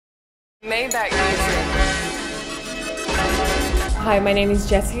Maybach music. Hi, my name is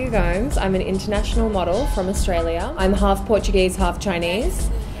Jessica Gomes. I'm an international model from Australia. I'm half Portuguese, half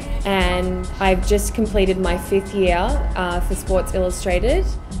Chinese, and I've just completed my 5th year for Sports Illustrated.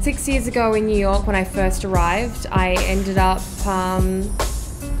 6 years ago in New York, when I first arrived, I ended up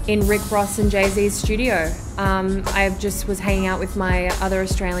in Rick Ross and Jay-Z's studio. I just was hanging out with my other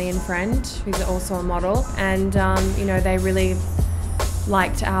Australian friend, who's also a model, and you know, they really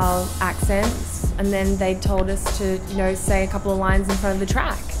liked our accents, and then they told us to, you know, say a couple of lines in front of the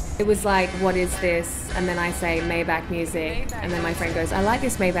track. It was like, what is this? And then I say Maybach music, and then my friend goes, I like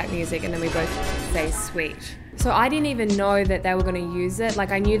this Maybach music, and then we both say sweet. So I didn't even know that they were going to use it.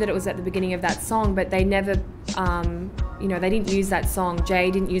 Like, I knew that it was at the beginning of that song, but they never, you know, they didn't use that song.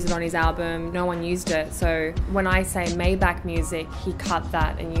 Jay didn't use it on his album. No one used it. So when I say Maybach music, he cut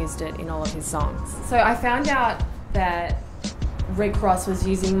that and used it in all of his songs. So I found out that Rick Ross was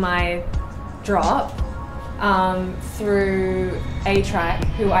using my drop through A-Trak,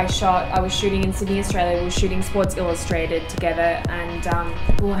 who I was shooting in Sydney, Australia. We were shooting Sports Illustrated together, and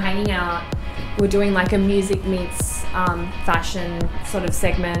we were hanging out. We were doing like a music meets fashion sort of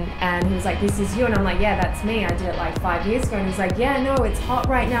segment, and he was like, this is you, and I'm like, yeah, that's me. I did it like 5 years ago. And he's like, yeah, no, it's hot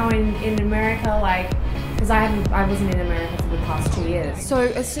right now in America, like, because I wasn't in America for the past 2 years. So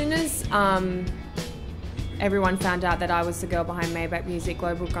as soon as everyone found out that I was the girl behind Maybach Music,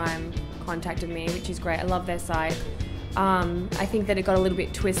 Global Grime contacted me, which is great. I love their site. I think that it got a little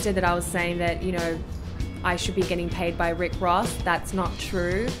bit twisted that I was saying that, you know, I should be getting paid by Rick Ross. That's not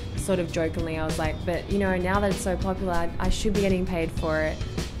true. Sort of jokingly, I was like, but you know, now that it's so popular, I should be getting paid for it.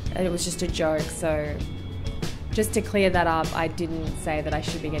 And it was just a joke, so just to clear that up, I didn't say that I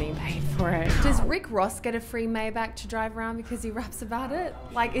should be getting paid for it. Does Rick Ross get a free Maybach to drive around because he raps about it?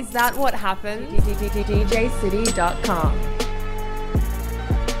 Like, is that what happened? DJcity.com